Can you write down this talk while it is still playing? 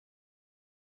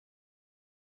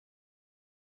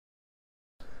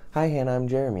Hi, Hannah. I'm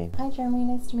Jeremy. Hi, Jeremy.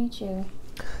 Nice to meet you.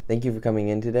 Thank you for coming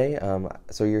in today.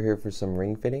 So you're here for some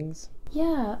ring fittings?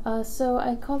 Yeah, so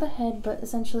I called ahead, but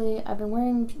essentially I've been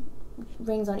wearing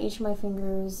rings on each of my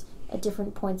fingers at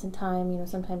different points in time. You know,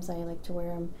 sometimes I like to wear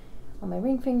them on my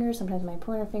ring finger, sometimes my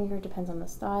pointer finger, depends on the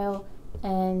style.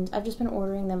 And I've just been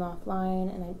ordering them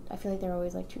offline, and I feel like they're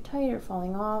always like too tight or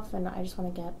falling off, and I just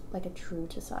want to get like a true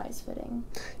to size fitting.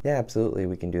 Yeah, absolutely.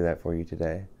 We can do that for you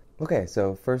today. Okay,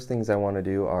 so first things I want to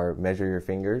do are measure your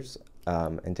fingers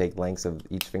and take lengths of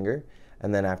each finger.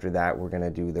 And then after that, we're going to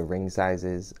do the ring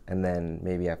sizes. And then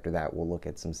maybe after that, we'll look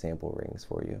at some sample rings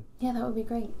for you. Yeah, that would be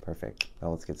great. Perfect. Now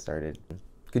let's get started.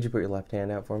 Could you put your left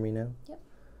hand out for me now? Yep.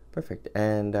 Perfect.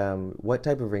 And what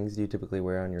type of rings do you typically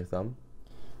wear on your thumb?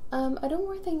 I don't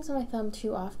wear things on my thumb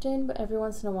too often, but every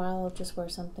once in a while I'll just wear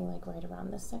something like right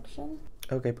around this section.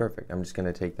 Okay, perfect. I'm just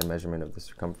going to take the measurement of the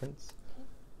circumference.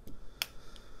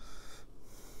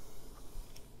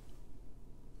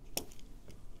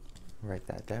 Write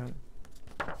that down.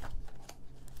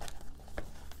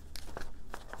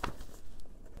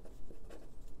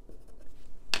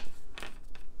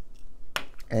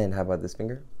 And how about this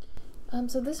finger?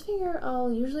 So this finger,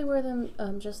 I'll usually wear them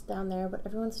just down there, but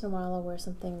every once in a while I'll wear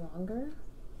something longer,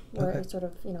 where Okay. it's sort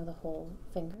of, the whole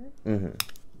finger.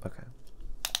 Mm-hmm. Okay.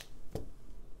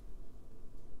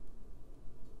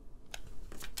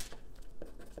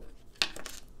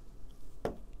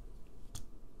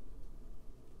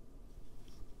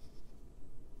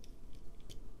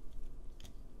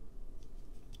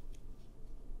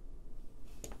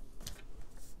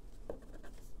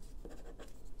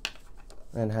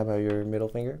 And how about your middle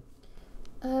finger?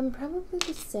 Probably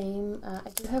the same. I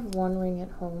do have one ring at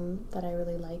home that I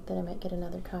really like that I might get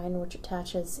another kind, which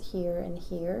attaches here and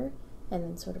here, and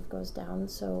then sort of goes down,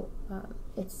 so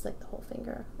it's like the whole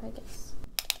finger, I guess.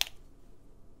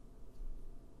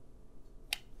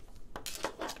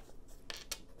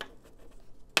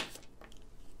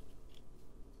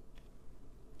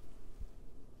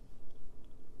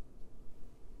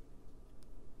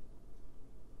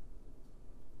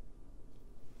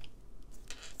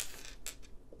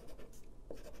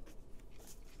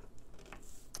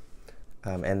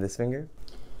 And this finger?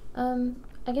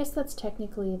 I guess that's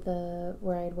technically the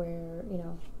where I'd wear,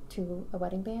 to a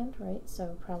wedding band, right?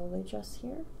 So probably just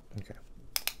here. Okay.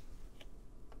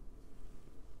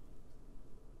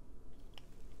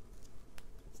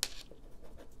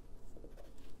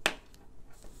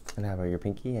 And how about your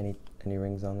pinky? Any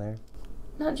rings on there?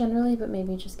 Not generally, but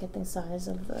maybe just get the size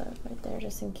of the right there,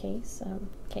 just in case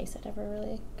it ever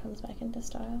really comes back into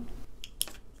style.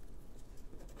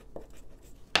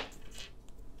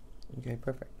 Okay,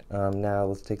 perfect. Now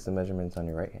let's take some measurements on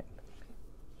your right hand.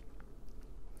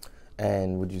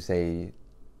 And would you say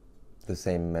the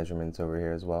same measurements over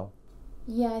here as well?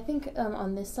 Yeah, I think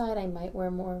on this side I might wear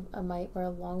a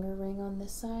longer ring on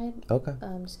this side. Okay.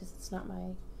 Just because it's not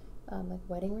my like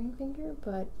wedding ring finger,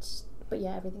 but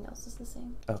yeah, everything else is the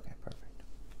same. Okay, perfect.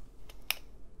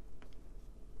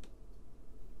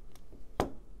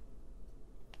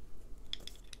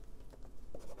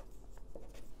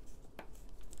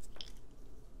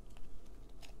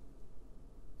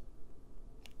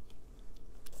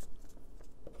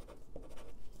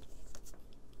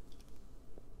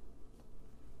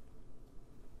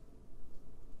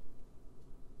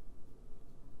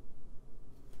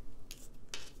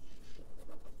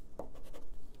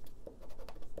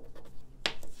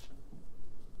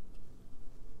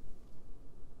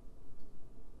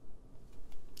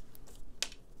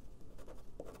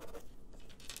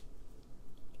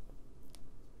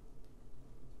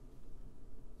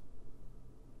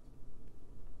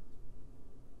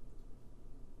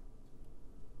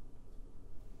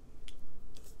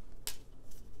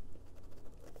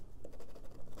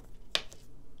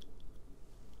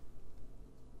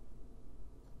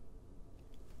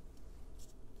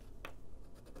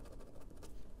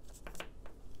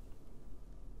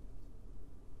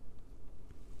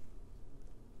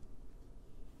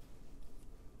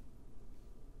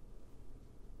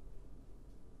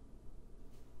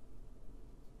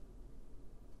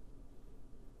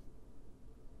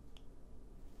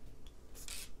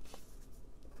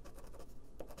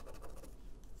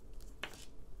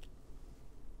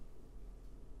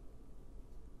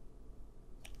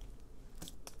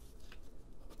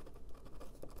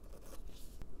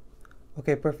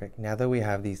 Okay, perfect. Now that we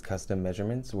have these custom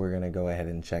measurements, we're going to go ahead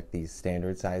and check these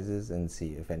standard sizes and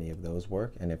see if any of those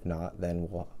work. And if not, then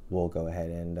we'll go ahead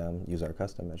and use our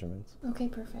custom measurements. Okay,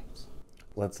 perfect.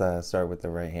 Let's start with the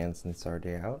right hand since our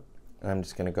day out. And I'm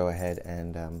just going to go ahead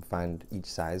and find each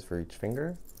size for each finger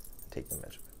and take the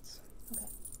measurements. Okay.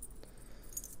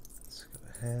 Let's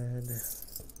go head.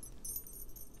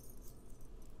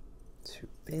 Too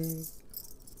big.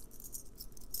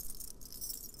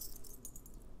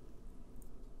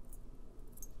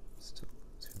 Still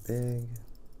too big.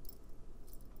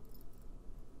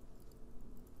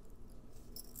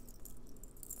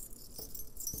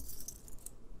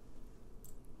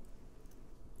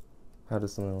 How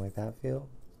does something like that feel?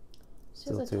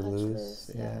 Still too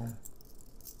loose? Yeah.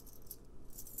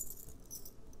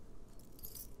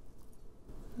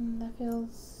 That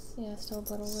feels, yeah, still a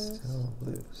little loose. Still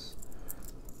loose.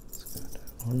 That's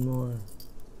good. One more.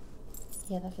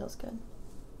 Yeah, that feels good.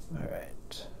 All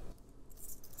right.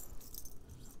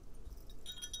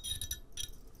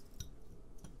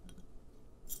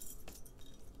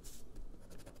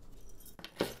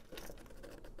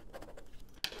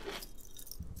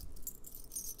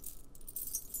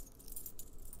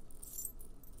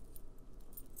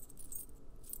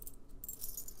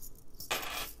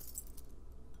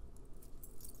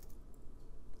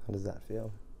 How does that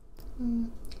feel?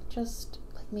 Just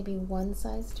like maybe one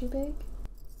size too big.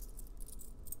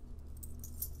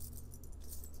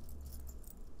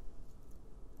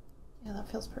 Yeah, that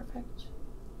feels perfect.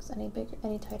 Because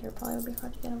any tighter probably would be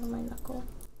hard to get over my knuckle.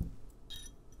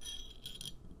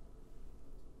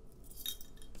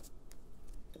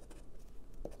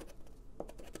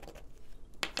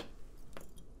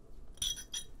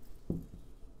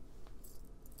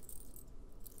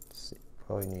 Let's see,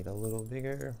 probably need a little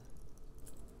bigger.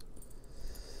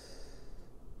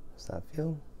 Does that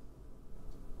feel?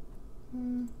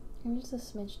 Maybe just a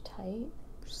smidge tight.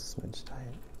 Just a smidge tight.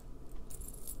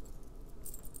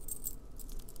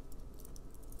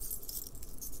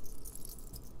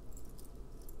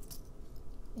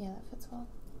 Yeah, that fits well.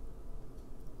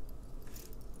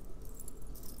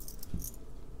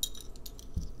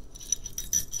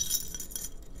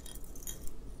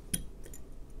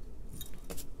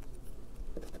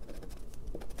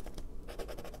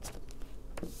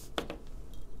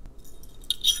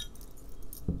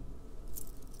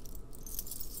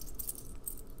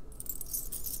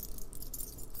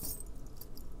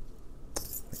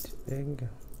 Way too big.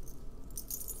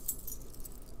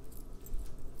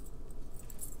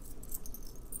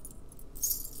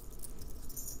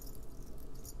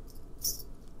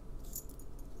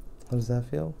 How does that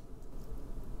feel?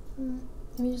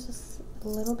 Maybe just a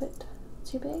little bit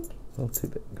too big. A little too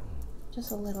big.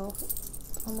 Just a little,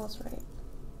 almost right.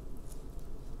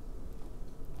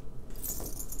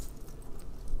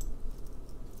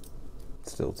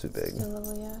 Still too big. Still a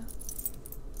little, yeah.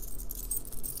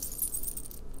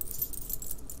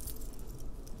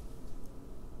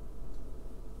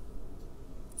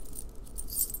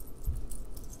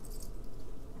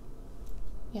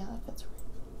 Yeah, that fits right.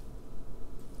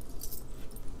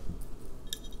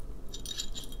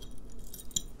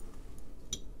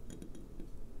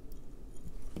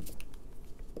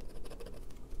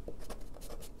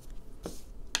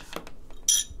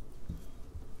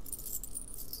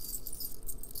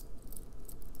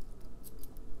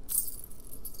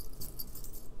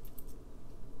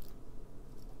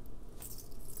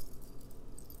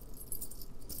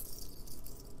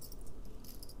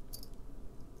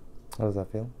 How does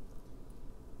that feel?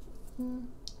 It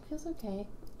feels okay.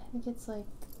 I think it's like,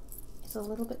 it's a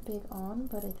little bit big on,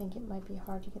 but I think it might be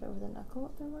hard to get over the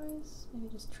knuckle otherwise. Maybe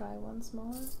just try one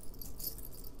smaller.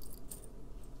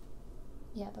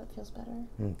 Yeah, that feels better.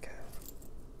 Okay.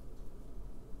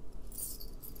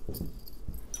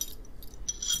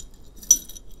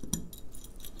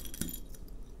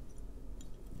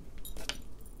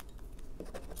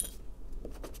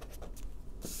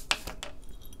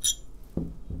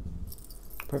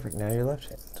 Perfect, now your left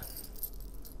hand.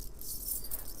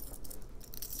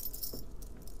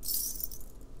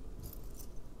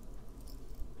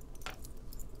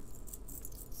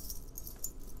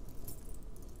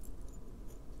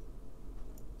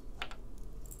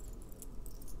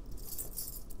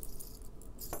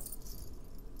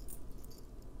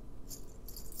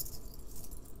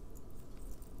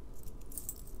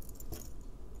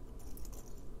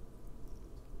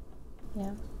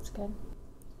 Yeah, it's good.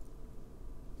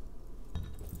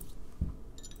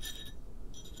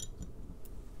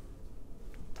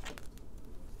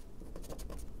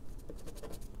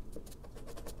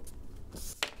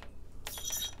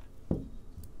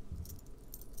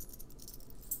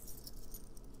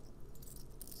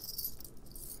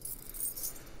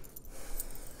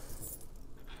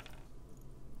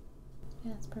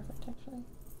 Yeah, it's perfect actually.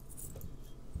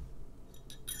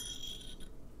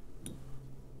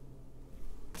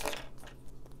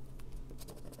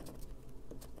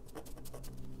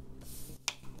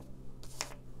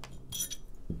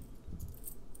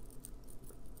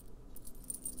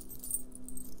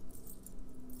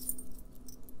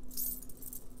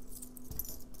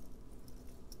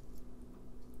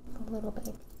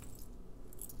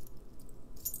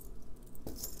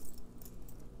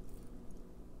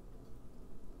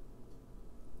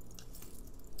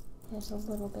 It's a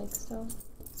little big still.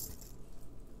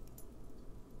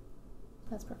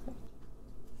 That's perfect.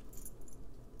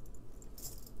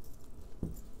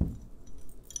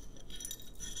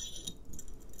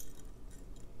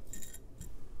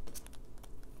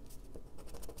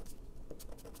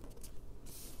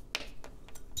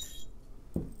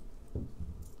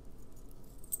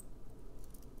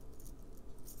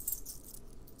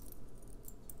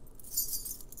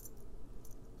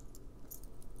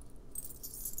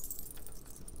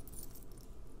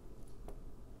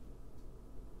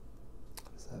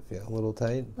 Does that feel a little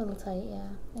tight? A little tight, yeah.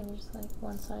 Maybe just like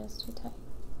one size too tight.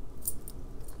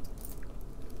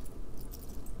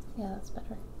 Yeah, that's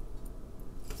better.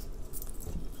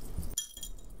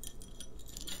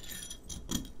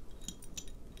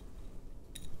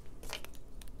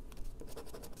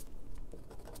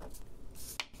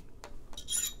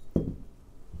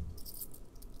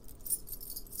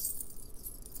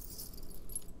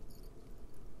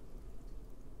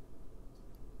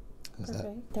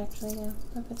 Perfect. Actually, yeah.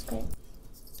 Oh, that's great.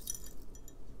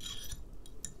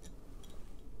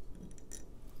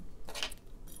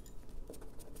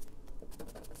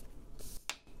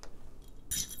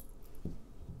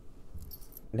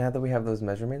 Now that we have those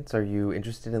measurements, are you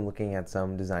interested in looking at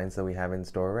some designs that we have in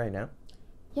store right now?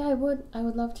 Yeah, I would. I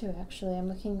would love to, actually. I'm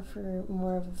looking for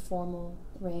more of a formal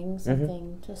ring,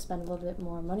 something to spend a little bit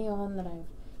more money on that I've,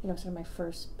 sort of my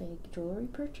first big jewelry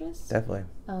purchase. Definitely.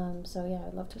 So yeah,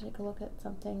 I'd love to take a look at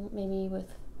something, maybe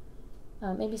with,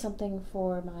 maybe something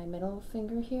for my middle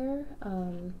finger here.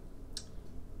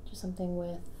 Just something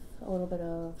with a little bit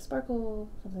of sparkle,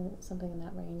 something in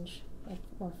that range, like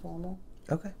more formal.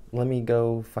 Okay. Let me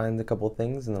go find a couple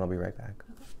things and then I'll be right back.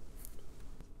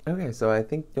 Okay, so I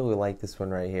think you'll like this one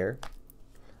right here.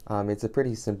 It's a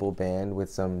pretty simple band with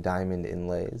some diamond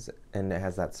inlays, and it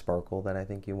has that sparkle that I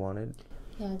think you wanted.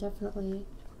 Yeah, definitely.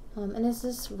 And is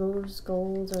this rose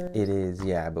gold or? It is,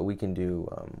 yeah, but we can do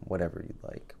whatever you'd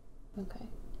like. Okay.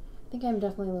 I think I'm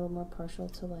definitely a little more partial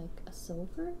to like a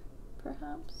silver,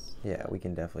 perhaps. Yeah, we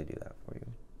can definitely do that for you.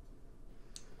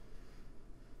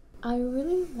 I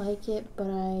really like it, but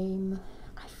I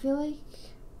feel like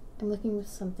I'm looking with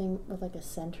something with like a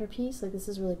centerpiece. Like this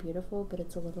is really beautiful, but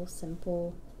it's a little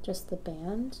simple, just the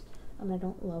band. And I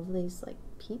don't love these like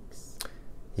peaks.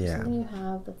 Yeah. Something you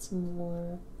have that's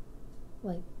more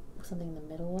like something in the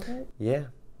middle of it. Yeah,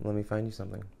 let me find you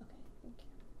something. Okay, thank you.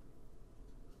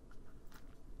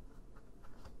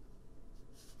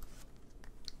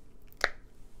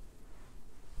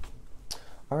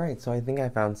 All right, so I think I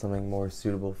found something more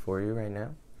suitable for you right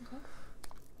now. Okay.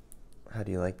 How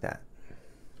do you like that?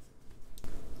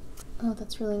 Oh,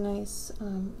 that's really nice.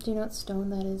 Do you know what stone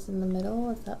that is in the middle?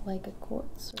 Is that like a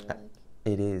quartz or like?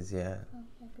 It is, yeah. Oh,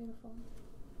 yeah, beautiful.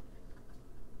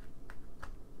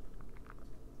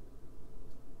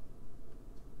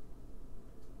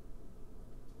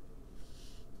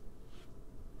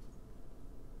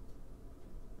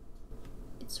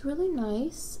 It's really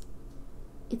nice.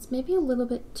 It's maybe a little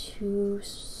bit too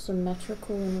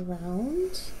symmetrical and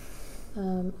round.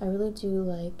 I really do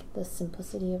like the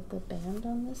simplicity of the band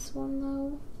on this one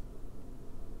though.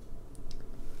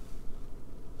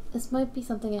 This might be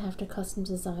something I have to custom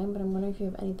design, but I'm wondering if you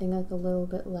have anything like a little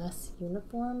bit less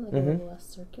uniform, like a little less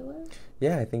circular.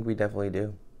 Yeah, I think we definitely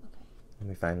do. Okay. Let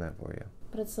me find that for you.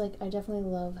 But it's like, I definitely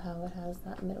love how it has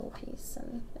that middle piece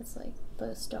and it's like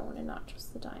the stone and not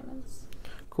just the diamonds.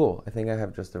 Cool, I think I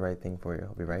have just the right thing for you.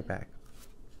 I'll be right back.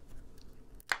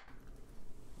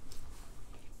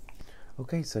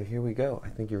 Okay, so here we go. I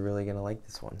think you're really gonna like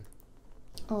this one.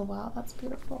 Oh wow, that's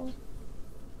beautiful.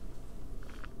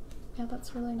 Yeah,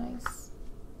 that's really nice.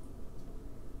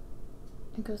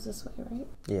 It goes this way, right?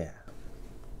 Yeah.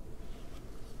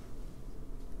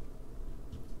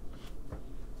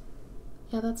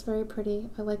 Yeah, that's very pretty.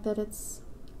 I like that it's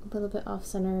a little bit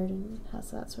off-centered and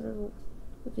has that sort of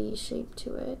V shape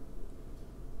to it.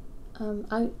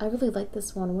 I really like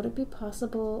this one. Would it be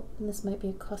possible, and this might be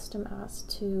a custom ask,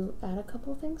 to add a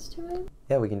couple things to it?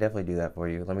 Yeah, we can definitely do that for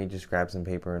you. Let me just grab some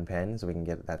paper and pen so we can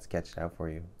get that sketched out for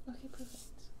you. Okay, perfect.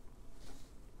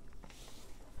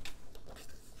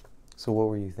 So what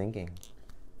were you thinking?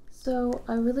 So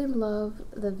I really love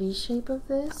the V shape of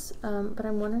this, but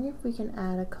I'm wondering if we can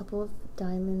add a couple of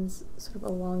diamonds sort of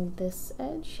along this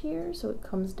edge here so it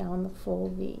comes down the full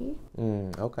V.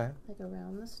 Okay. Like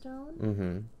around the stone.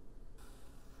 Mm-hmm.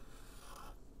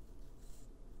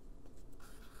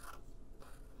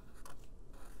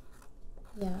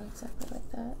 Yeah, exactly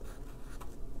like that.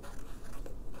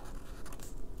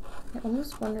 I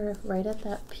almost wonder if right at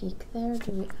that peak there,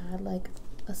 do we add like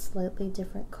a slightly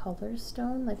different color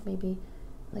stone? Like maybe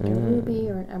like a ruby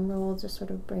or an emerald, just sort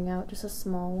of bring out just a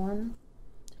small one.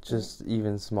 Just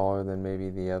even smaller than maybe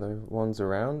the other ones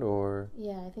around, or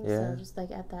yeah, I think so. Just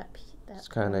like at that just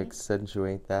kind of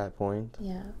accentuate that point.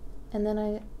 Yeah, and then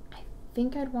I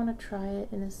think I'd want to try it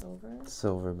in a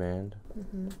silver band.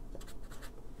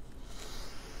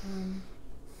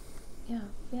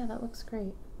 Yeah, that looks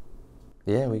great.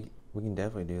 Yeah, we can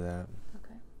definitely do that.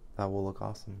 Okay. That will look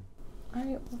awesome. All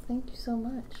right. Well, thank you so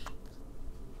much.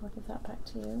 I'll give that back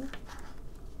to you.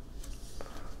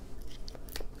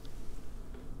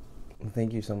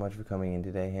 Thank you so much for coming in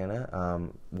today, Hannah.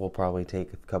 We'll probably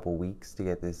take a couple weeks to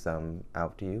get this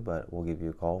out to you, but we'll give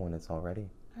you a call when it's all ready.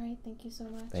 All right. Thank you so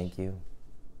much. Thank you.